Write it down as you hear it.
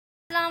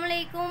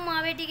अस्सलामुअलैकुम।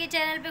 माँ बेटी के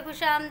चैनल पे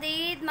खुश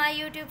आमदीद। माई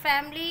यूट्यूब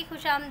फैमिली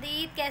खुश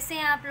आमदीद। कैसे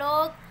हैं आप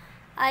लोग?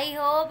 आई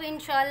होप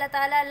इंशाअल्लाह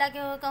ताला अल्लाह के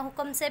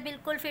हुक्म से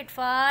बिल्कुल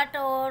फिटफाट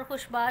और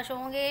खुशबाश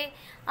होंगे।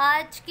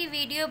 आज की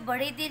वीडियो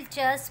बड़ी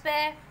दिलचस्प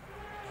है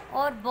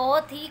और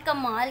बहुत ही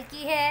कमाल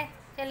की है।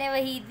 चले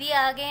वहीद भी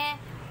आ गए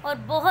हैं और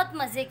बहुत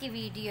मज़े की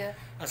वीडियो है।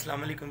 अस्सलाम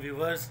वालेकुम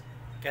व्यूवर्स,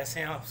 कैसे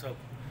हैं आप सब?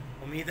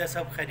 उम्मीद है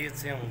सब खैरियत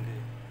से होंगे।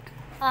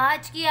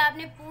 आज की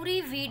आपने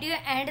पूरी वीडियो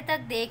एंड तक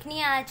देखनी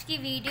है। आज की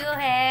वीडियो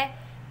है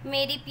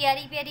मेरी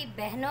प्यारी प्यारी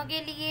बहनों के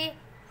लिए,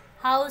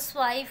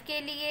 हाउसवाइफ के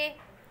लिए,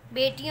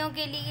 बेटियों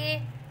के लिए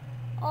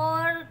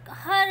और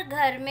हर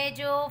घर में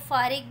जो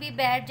फारिग भी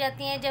बैठ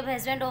जाती हैं, जब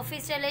हस्बैंड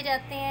ऑफिस चले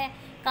जाते हैं,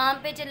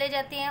 काम पे चले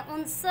जाते हैं,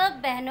 उन सब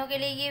बहनों के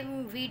लिए ये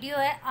वीडियो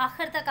है।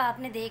 आखिर तक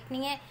आपने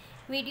देखनी है।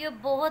 वीडियो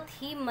बहुत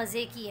ही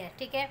मज़े की है।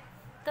 ठीक है,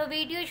 तो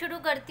वीडियो शुरू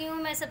करती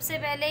हूँ मैं सबसे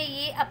पहले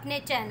ये अपने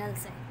चैनल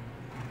से।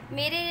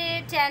 मेरे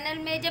चैनल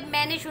में जब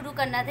मैंने शुरू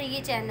करना था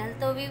ये चैनल,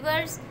 तो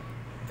व्यूवर्स,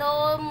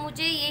 तो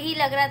मुझे यही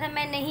लग रहा था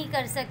मैं नहीं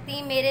कर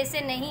सकती, मेरे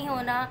से नहीं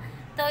होना।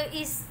 तो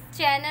इस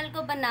चैनल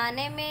को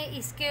बनाने में,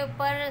 इसके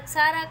ऊपर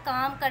सारा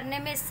काम करने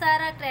में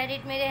सारा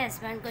क्रेडिट मेरे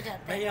हस्बैंड को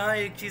जाता है। मैं यहाँ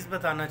एक चीज़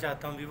बताना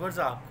चाहता हूँ व्यूवर्स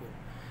आपको,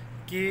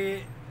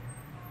 कि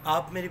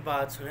आप मेरी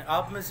बात सुनें।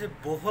 आप में से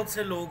बहुत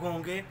से लोग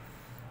होंगे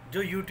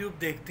जो YouTube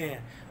देखते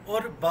हैं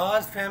और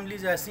बाज़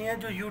फैमिलीज़ ऐसी हैं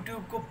जो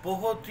YouTube को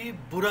बहुत ही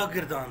बुरा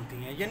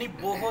गिरदानती हैं, यानी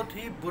बहुत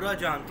ही बुरा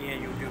जानती हैं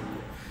YouTube को,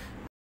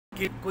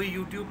 कि कोई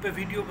YouTube पे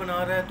वीडियो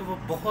बना रहा है तो वो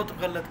बहुत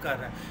गलत कर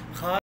रहा है।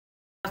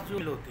 ख़ास जो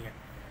होती हैं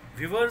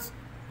व्यूवर्स,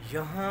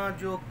 यहाँ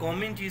जो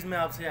कॉमन चीज़ मैं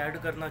आपसे ऐड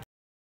करना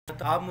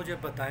चाहता हूँ, आप मुझे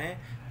बताएं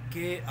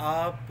कि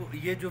आप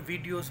ये जो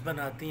वीडियोस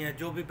बनाती हैं,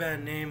 जो भी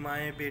बहनें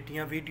माएँ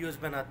बेटियाँ वीडियोस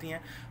बनाती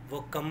हैं, वो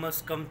कम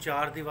से कम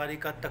 4 दीवारी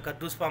का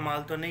तकद्दुस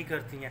पामाल तो नहीं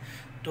करती हैं।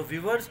 तो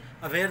व्यूवर्स,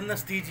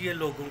 अवेयरनेस दीजिए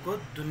लोगों को,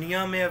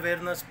 दुनिया में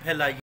अवेयरनेस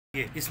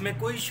फैलाइए, इसमें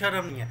कोई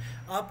शर्म नहीं है।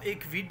 आप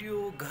एक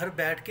वीडियो घर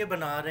बैठ के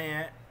बना रहे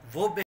हैं,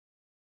 वो बेहतर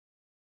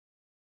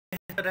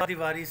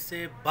दीवारी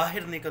से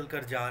बाहर निकल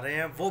कर जा रहे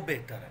हैं, वो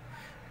बेहतर है।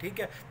 ठीक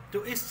है,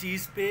 तो इस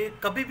चीज़ पे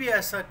कभी भी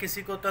ऐसा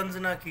किसी को तंज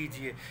ना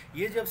कीजिए।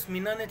 ये जब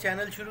स्मीना ने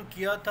चैनल शुरू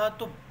किया था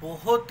तो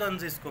बहुत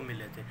तंज इसको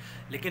मिले थे,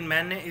 लेकिन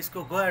मैंने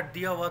इसको गो ऐड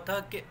दिया हुआ था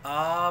कि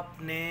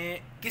आपने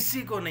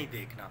किसी को नहीं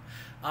देखना,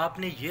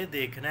 आपने ये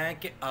देखना है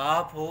कि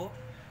आप हो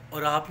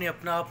और आपने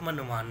अपना आप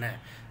मनवाना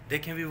है।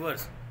 देखें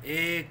व्यूवर्स,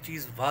 एक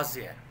चीज़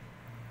वाज़ेह है,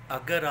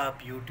 अगर आप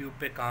यूट्यूब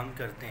पे काम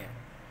करते हैं,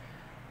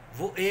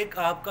 वो एक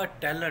आपका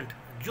टैलेंट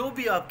जो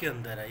भी आपके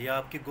अंदर है या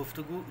आपकी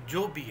गुफ्तगू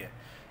जो भी है,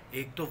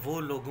 एक तो वो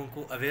लोगों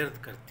को अवेयर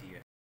करती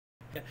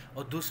है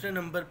और दूसरे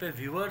नंबर पे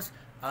व्यूअर्स,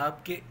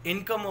 आपके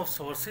इनकम ऑफ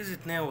सोर्सेज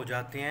इतने हो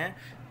जाते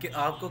हैं कि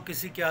आपको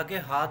किसी के आगे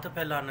हाथ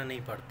फैलाना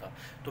नहीं पड़ता।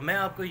 तो मैं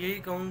आपको यही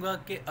कहूँगा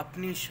कि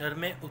अपनी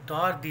शर्में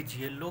उतार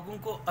दीजिए, लोगों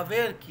को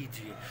अवेयर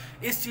कीजिए,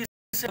 इस चीज़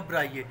से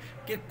घबराइए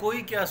कि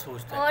कोई क्या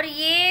सोचता है। और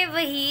ये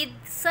वहीद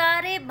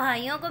सारे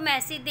भाइयों को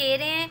मैसेज दे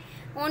रहे हैं,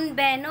 उन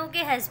बहनों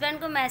के हस्बैंड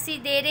को मैसेज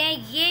दे रहे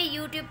हैं, ये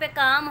यूट्यूब पे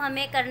काम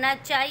हमें करना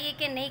चाहिए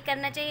कि नहीं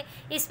करना चाहिए,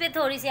 इस पे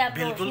थोड़ी सी आप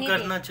बिल्कुल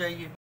करना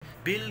चाहिए,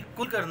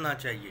 बिल्कुल करना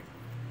चाहिए।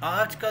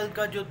 आजकल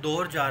का जो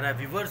दौर जा रहा है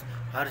व्यूवर्स,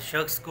 हर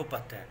शख्स को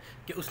पता है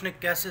कि उसने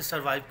कैसे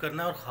सरवाइव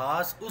करना है, और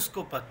ख़ास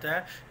उसको पता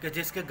है कि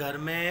जिसके घर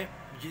में,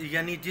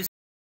 यानी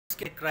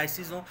जिसके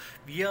क्राइसिस हो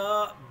या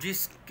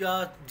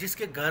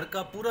जिसके घर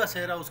का पूरा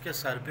सेहरा उसके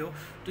सर पे हो,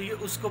 तो ये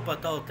उसको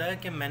पता होता है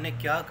कि मैंने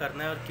क्या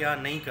करना है और क्या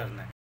नहीं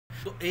करना है।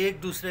 तो एक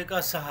दूसरे का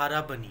सहारा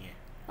बनिए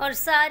और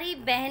सारी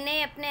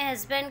बहनें अपने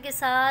हस्बैंड के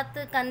साथ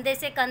कंधे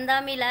से कंधा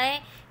मिलाएं।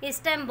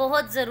 इस टाइम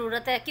बहुत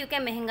ज़रूरत है, क्योंकि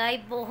महंगाई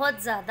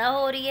बहुत ज़्यादा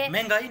हो रही है।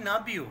 महंगाई ना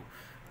भी हो,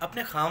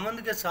 अपने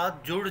खामंद के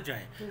साथ जुड़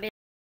जाएं।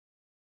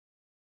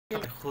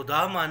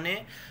 खुदा माने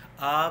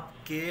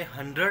आपके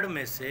 100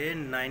 में से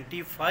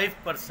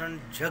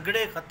 95%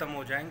 झगड़े ख़त्म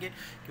हो जाएंगे,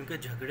 क्योंकि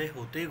झगड़े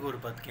होते ही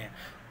गुर्बत के हैं।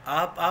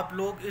 आप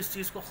लोग इस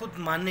चीज़ को ख़ुद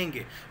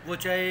मानेंगे, वो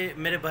चाहे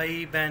मेरे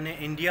भाई बहनें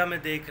इंडिया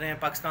में देख रहे हैं,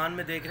 पाकिस्तान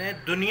में देख रहे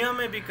हैं, दुनिया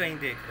में भी कहीं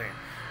देख रहे हैं,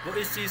 वो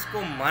इस चीज़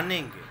को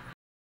मानेंगे।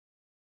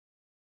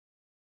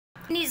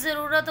 इतनी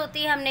ज़रूरत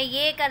होती है, हमने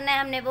ये करना है,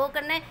 हमने वो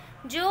करना है।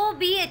 जो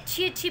भी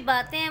अच्छी अच्छी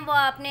बातें हैं वो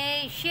आपने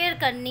शेयर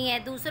करनी है,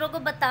 दूसरों को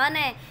बताना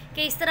है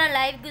कि इस तरह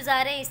लाइफ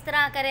गुजारें, इस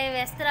तरह करें,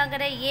 वैस तरह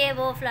करें, ये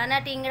वो फलाना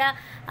टिंगड़ा।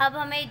 अब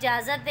हमें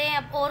इजाज़त दें।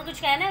 अब और कुछ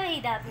कहना है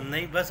वहीद आपने?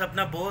 नहीं, बस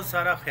अपना बहुत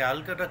सारा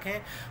ख्याल कर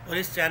रखें और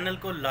इस चैनल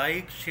को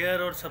लाइक,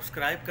 शेयर और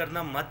सब्सक्राइब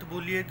करना मत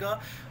भूलिएगा,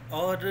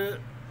 और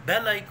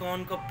बेल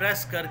आइकॉन को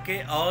प्रेस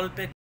करके ऑल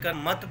पे कर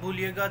मत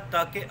भूलिएगा,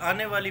 ताकि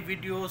आने वाली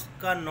वीडियोस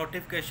का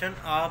नोटिफिकेशन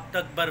आप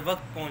तक बर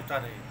वक्त पहुँचता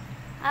रहे।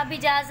 आप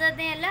इजाज़त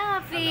दें। अल्लाह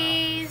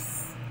हाफिज़।